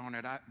I wrote on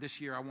it, this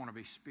year I want to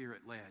be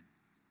Spirit-led.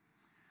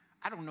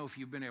 I don't know if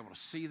you've been able to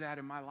see that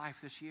in my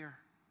life this year,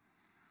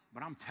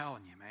 but I'm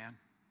telling you, man,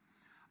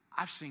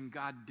 I've seen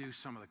God do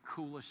some of the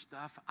coolest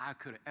stuff I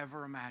could have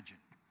ever imagined.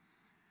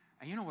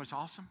 And you know what's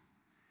awesome?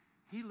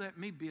 He let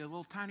me be a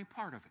little tiny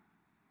part of it.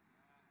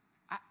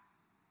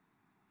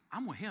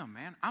 I'm with Him,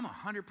 man. I'm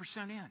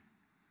 100% in.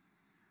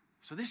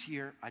 So this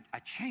year, I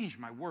changed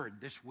my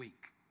word this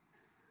week.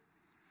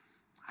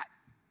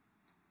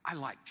 I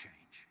like change.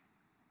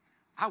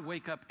 I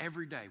wake up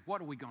every day.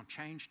 What are we going to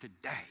change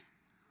today?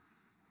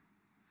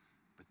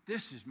 But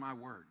this is my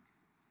word,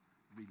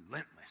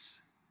 relentless.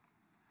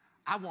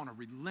 I want to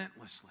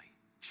relentlessly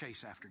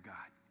chase after God.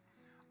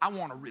 I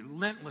want to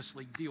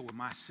relentlessly deal with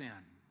my sin.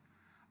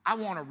 I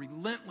want to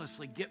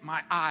relentlessly get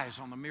my eyes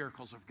on the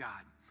miracles of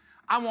God.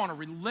 I want to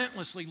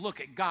relentlessly look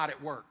at God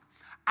at work.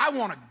 I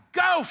want to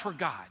go for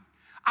God.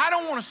 I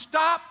don't want to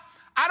stop.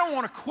 I don't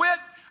want to quit.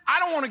 I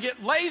don't want to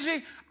get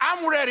lazy.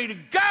 I'm ready to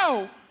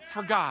go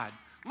for God.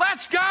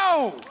 Let's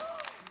go.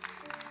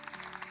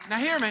 Now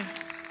hear me.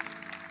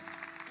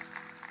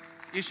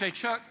 You say,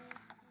 Chuck,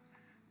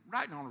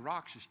 writing on a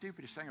rock's the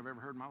stupidest thing I've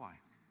ever heard in my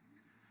life.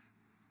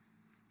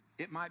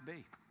 It might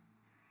be.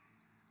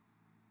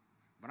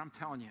 But I'm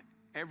telling you,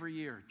 every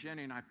year,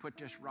 Jenny and I put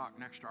this rock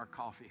next to our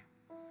coffee.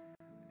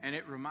 And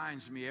it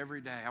reminds me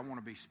every day, I want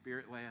to be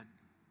Spirit-led.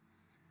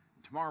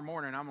 Tomorrow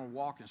morning, I'm going to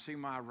walk and see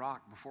my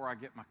rock before I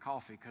get my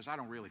coffee, because I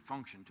don't really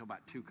function until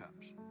about 2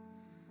 cups.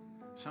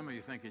 Some of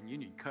you thinking, you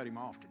need to cut him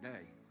off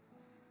today.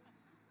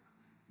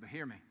 But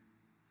hear me.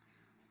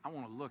 I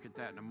want to look at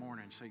that in the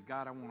morning and say,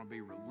 God, I want to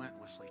be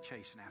relentlessly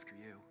chasing after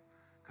you,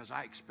 because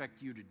I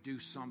expect you to do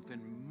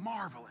something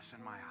marvelous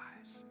in my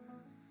eyes.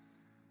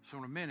 So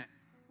in a minute,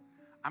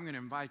 I'm going to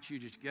invite you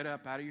to just get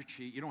up out of your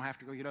seat. You don't have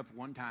to go get up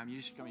one time. You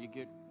just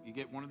you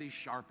get one of these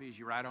Sharpies,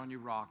 you write on your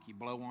rock, you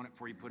blow on it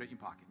before you put it in your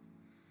pocket.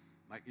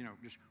 Like,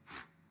 just,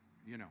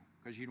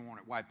 because you don't want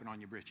it wiping on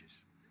your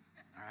britches.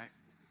 All right?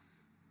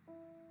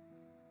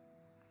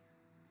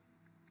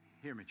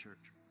 Hear me,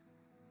 church.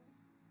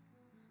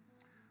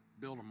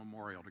 Build a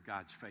memorial to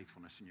God's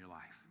faithfulness in your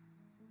life.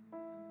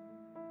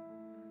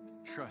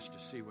 Trust to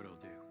see what He'll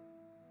do.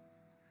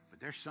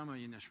 But there's some of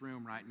you in this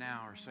room right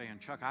now are saying,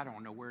 Chuck, I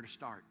don't know where to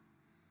start.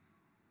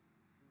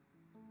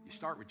 You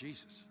start with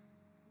Jesus.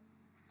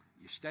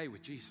 You stay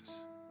with Jesus.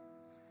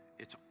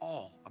 It's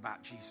all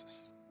about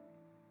Jesus.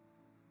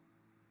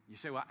 You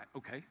say, well,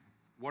 okay,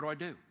 what do I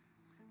do?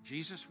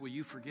 Jesus, will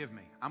you forgive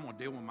me? I'm going to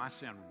deal with my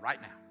sin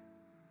right now.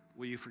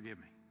 Will you forgive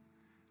me?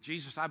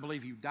 Jesus, I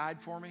believe you died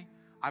for me.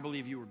 I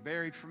believe you were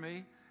buried for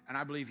me. And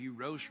I believe you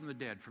rose from the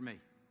dead for me.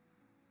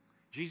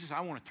 Jesus, I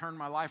want to turn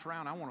my life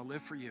around. I want to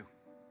live for you.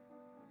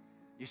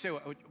 You say,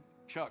 well,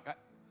 Chuck,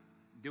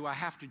 do I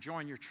have to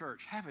join your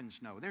church? Heavens,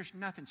 no. There's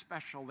nothing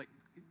special.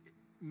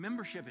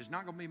 Membership is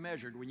not going to be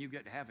measured when you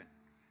get to heaven.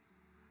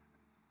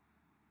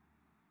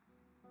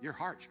 Your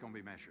heart's going to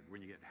be measured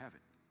when you get to heaven.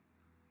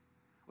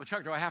 Well,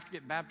 Chuck, do I have to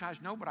get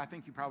baptized? No, but I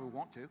think you probably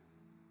want to.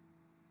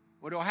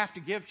 Well, do I have to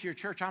give to your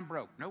church? I'm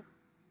broke. Nope.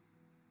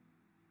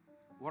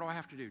 What do I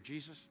have to do?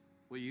 Jesus,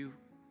 will you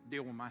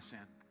deal with my sin?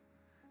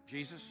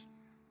 Jesus,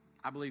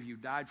 I believe you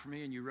died for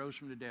me and you rose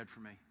from the dead for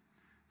me.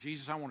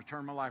 Jesus, I want to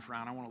turn my life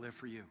around. I want to live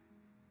for you.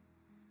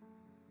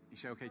 You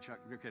say, okay, Chuck,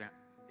 look at that.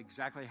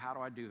 Exactly how do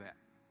I do that?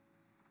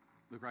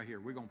 Look right here.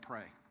 We're going to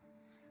pray,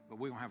 but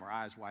we're going to have our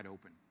eyes wide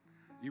open.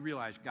 You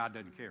realize God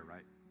doesn't care,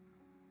 right?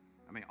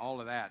 I mean, all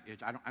of that,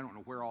 I don't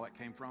know where all that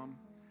came from.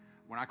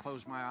 When I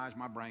close my eyes,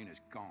 my brain is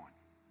gone.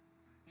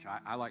 So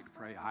I like to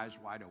pray eyes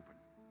wide open.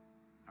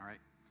 All right?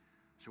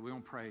 So we're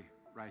going to pray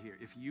right here.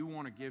 If you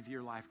want to give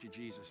your life to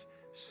Jesus,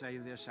 say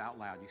this out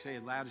loud. You can say it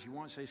as loud as you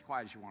want, say as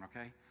quiet as you want,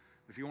 okay?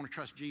 If you want to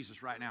trust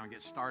Jesus right now and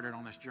get started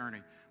on this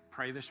journey,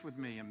 pray this with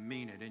me and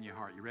mean it in your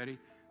heart. You ready?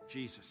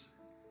 Jesus.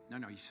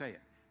 No, you say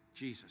it.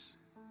 Jesus,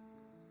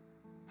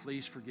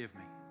 please forgive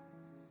me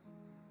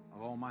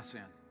of all my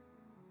sin.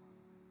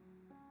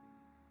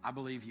 I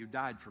believe you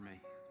died for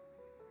me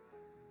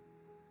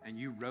and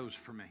you rose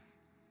for me.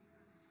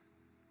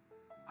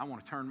 I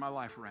want to turn my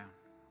life around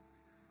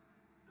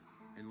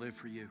and live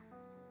for you.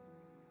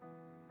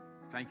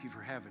 Thank you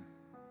for heaven.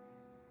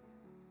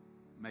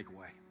 Make a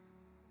way.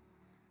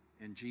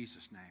 In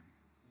Jesus' name,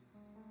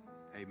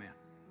 amen.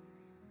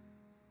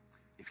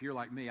 If you're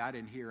like me, I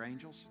didn't hear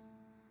angels.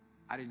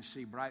 I didn't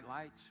see bright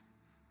lights.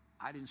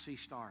 I didn't see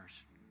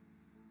stars.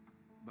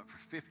 But for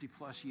 50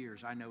 plus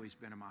years, I know he's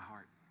been in my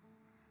heart.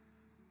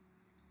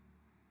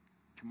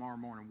 Tomorrow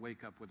morning,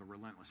 wake up with a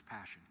relentless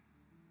passion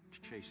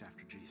to chase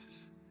after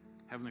Jesus.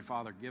 Heavenly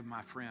Father, give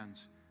my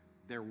friends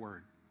their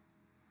word.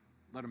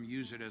 Let them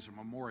use it as a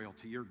memorial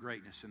to your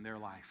greatness in their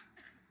life.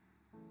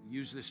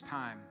 Use this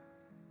time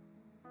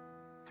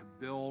to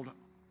build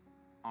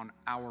on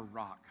our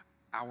rock,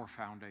 our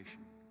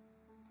foundation,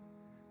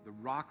 the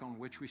rock on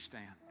which we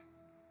stand.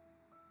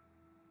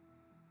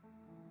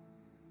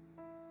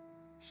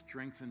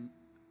 Strengthen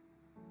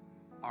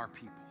our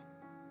people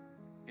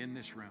in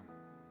this room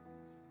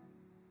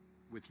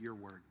with your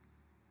word.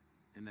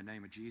 In the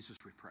name of Jesus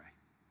we pray.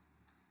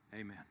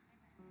 Amen.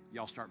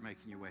 Y'all start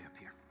making your way up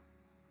here.